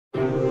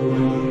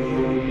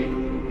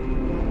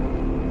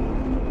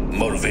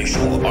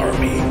Motivational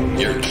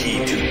Army, your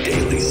key to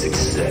daily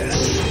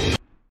success.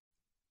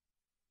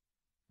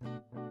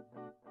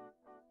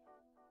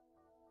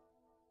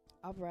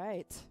 All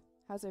right.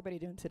 How's everybody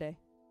doing today?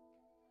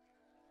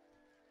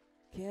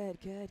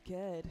 Good, good,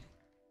 good.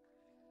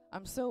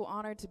 I'm so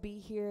honored to be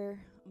here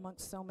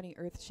amongst so many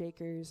earth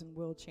shakers and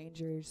world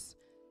changers,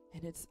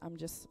 and I'm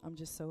just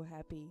so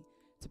happy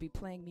to be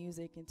playing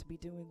music and to be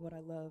doing what I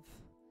love.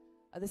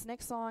 This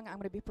next song I'm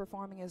going to be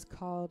performing is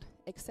called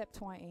Accept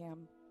Who I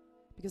Am,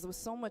 because with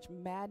so much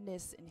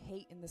madness and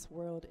hate in this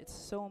world, it's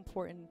so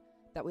important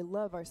that we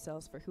love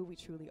ourselves for who we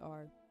truly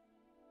are.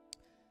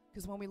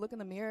 Because when we look in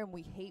the mirror and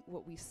we hate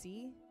what we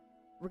see,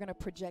 we're going to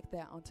project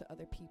that onto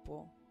other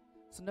people.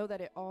 So know that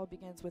it all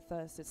begins with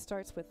us. It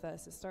starts with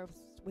us. It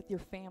starts with your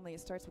family.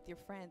 It starts with your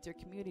friends, your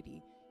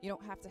community. You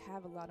don't have to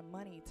have a lot of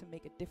money to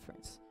make a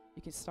difference.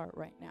 You can start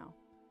right now.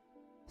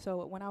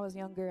 So when I was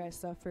younger, I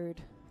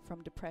suffered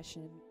from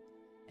depression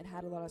and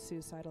had a lot of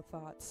suicidal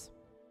thoughts.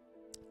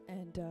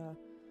 And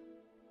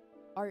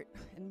art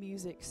and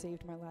music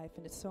saved my life,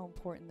 and it's so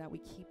important that we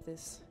keep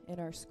this in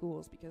our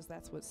schools because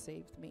that's what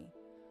saved me.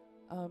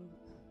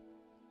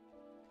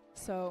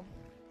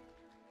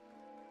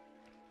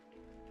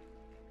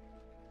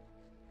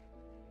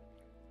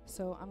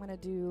 So I'm gonna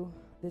do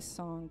this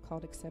song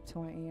called Accept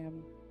Who I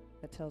Am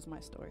that tells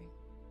my story.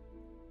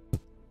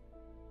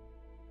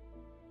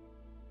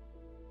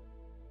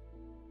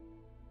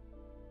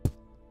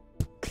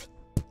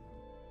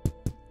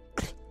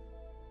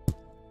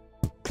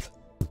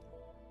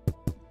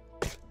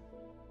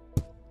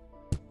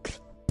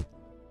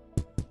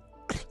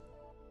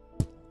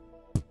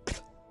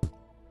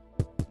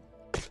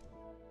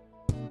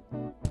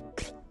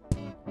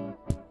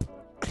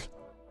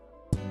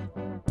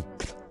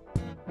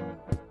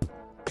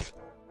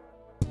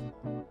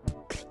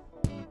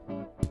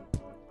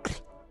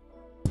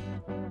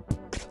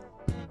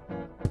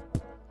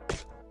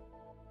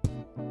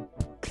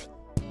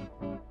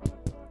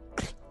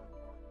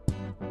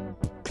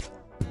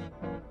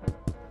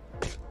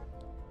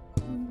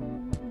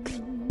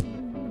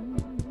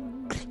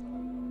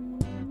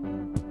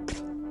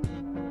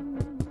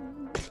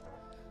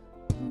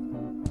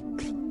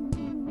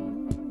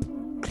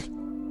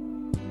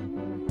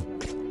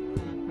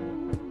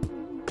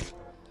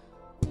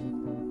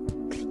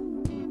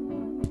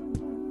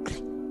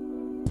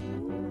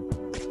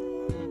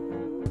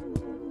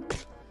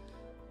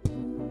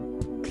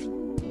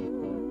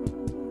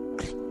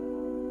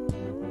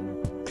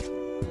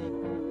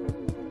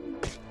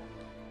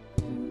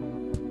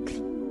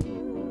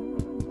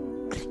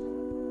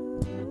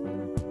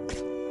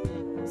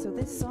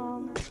 This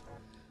song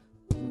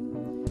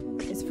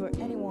is for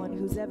anyone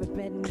who's ever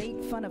been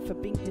made fun of for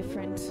being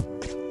different,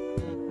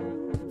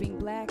 for being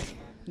black,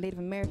 Native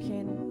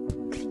American,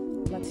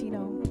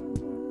 Latino,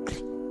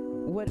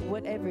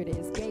 whatever it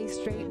is, gay,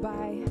 straight,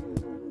 bi.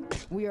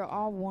 We are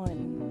all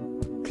one.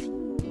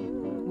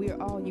 We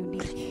are all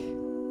unique.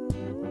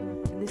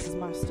 And this is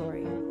my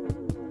story.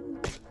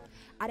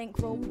 I didn't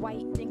grow up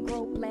white, didn't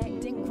grow up black,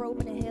 didn't grow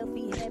up in a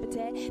healthy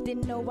habitat.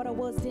 Didn't know what I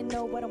was, didn't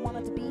know what I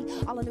wanted to be.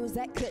 All I knew is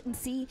that couldn't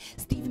see.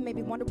 Stephen made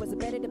me wonder, was it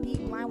better to be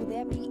blind? Would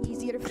that be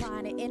easier to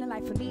find? An inner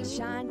light for me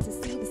shine to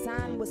see. The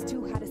sign was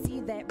too high to see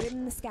that written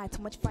in the sky.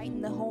 Too much fight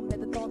in the home, that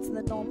the thoughts in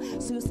the dome.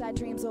 Suicide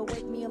dreams will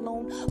wake me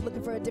alone.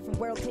 Looking for a different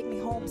world, take me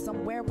home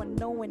somewhere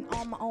unknown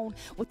on my own.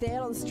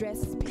 Without all the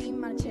stress, pain in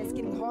my chest,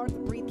 getting hard to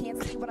breathe,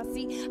 can't see what I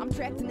see. I'm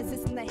trapped in a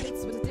system that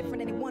hates what's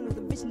different. Anyone with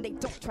a vision, they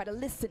don't try to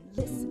listen,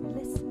 listen,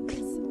 listen,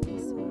 listen.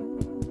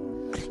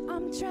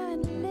 I'm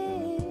trying to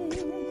live,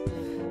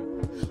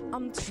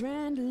 I'm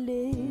trying to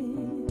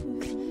live,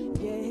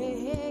 yeah,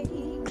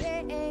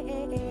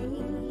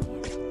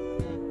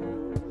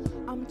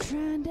 I'm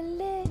trying to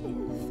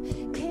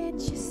live,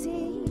 can't you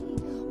see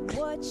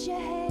what you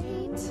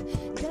hate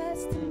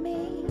does to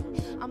me?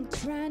 I'm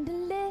trying to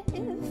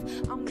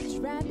live, I'm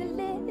trying to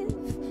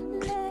live,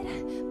 let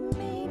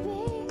me be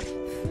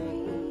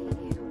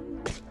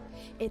free.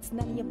 It's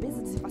none of your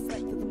business if I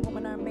slept with a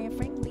woman or a man,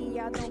 frankly,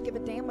 I don't give a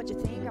damn what you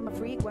think. I'm a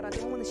freak, what I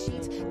do in the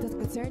sheets doesn't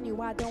concern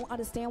you. I don't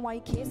understand why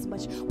you care so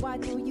much. Why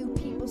do you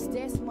people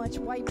stare so much?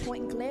 Why you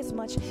point and glare so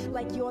much?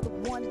 Like you're the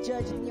one to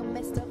judge and you're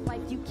messed up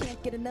like you can't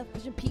get enough,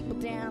 pushing people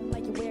down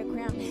like you wear a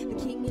crown. The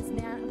king is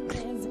now in the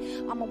plans.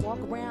 I'ma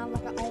walk around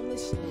like I own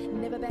this shit,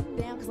 never back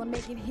down cause I'm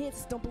making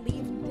hits. Don't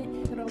believe in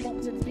it, that I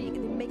won't to speak,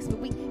 and it makes me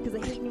weak cause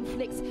I hate new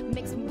flicks.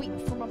 Makes me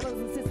weak for my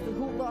brothers and sisters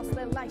who lost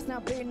their lives now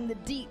buried in the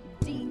deep,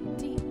 deep,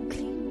 deep,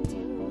 deep, deep.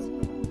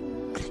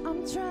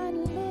 I'm trying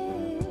to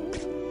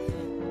live,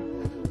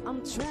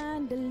 I'm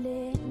trying to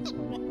live,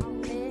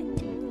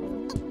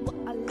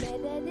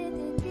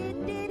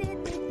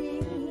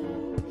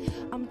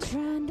 I'm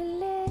trying to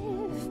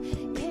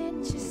live,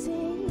 can't you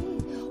see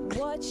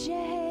what you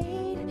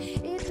hate,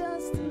 it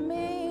does to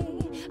me.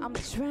 I'm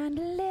trying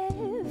to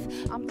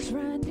live, I'm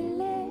trying to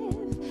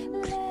live,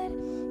 let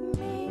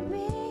me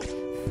be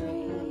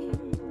free.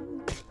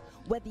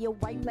 whether you're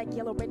white, black,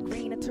 yellow, red,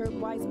 green, a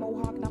turquoise,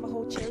 mohawk,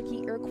 Navajo,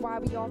 Cherokee, Iroquois.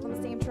 We all from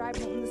the same tribe,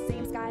 in the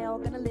same sky. All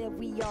gonna live,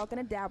 we all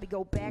gonna die. We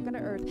go back on the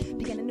earth,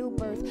 begin a new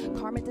birth.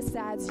 Karma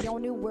decides your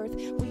new worth.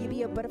 Will you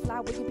be a butterfly?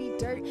 Will you be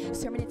dirt?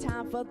 Serving the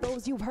time for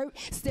those you hurt.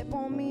 Step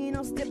on me and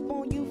I'll step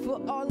on you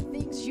for all the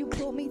things you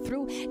put me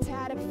through.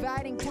 Tired of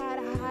fighting,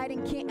 tired of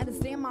hiding. Can't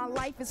understand my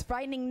life is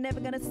frightening. Never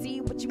gonna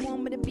see what you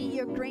want me to be.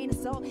 Your grain of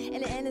salt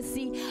and the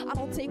NSC. I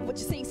don't take what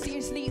you say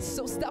seriously.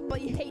 So stop all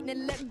you hating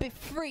and let me be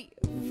free.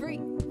 Free,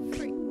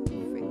 free,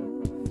 free,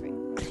 free.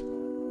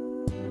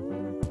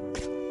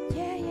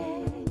 Yeah,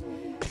 yeah.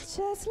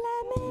 Just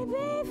let me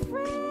be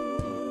free.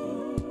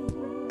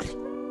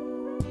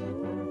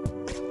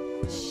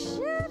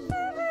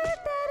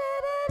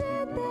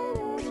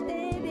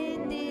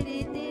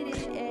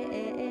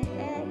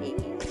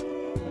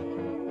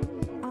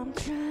 I'm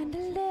trying to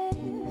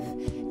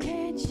live,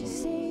 can't you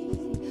see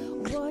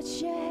what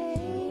you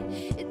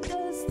hate it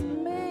does to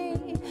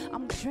me?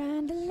 I'm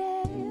trying to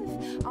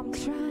live, I'm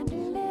trying to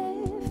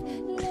live,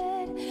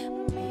 let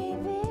me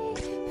be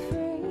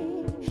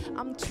free.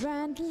 I'm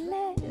trying to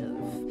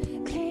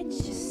live, can't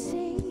you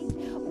see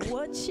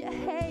what you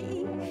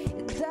hate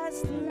it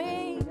does to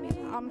me?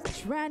 I'm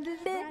trying to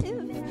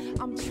live,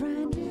 I'm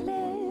trying to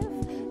live,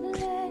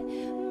 let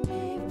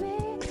me be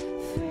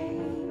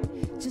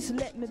free. Just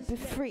let me be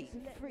free.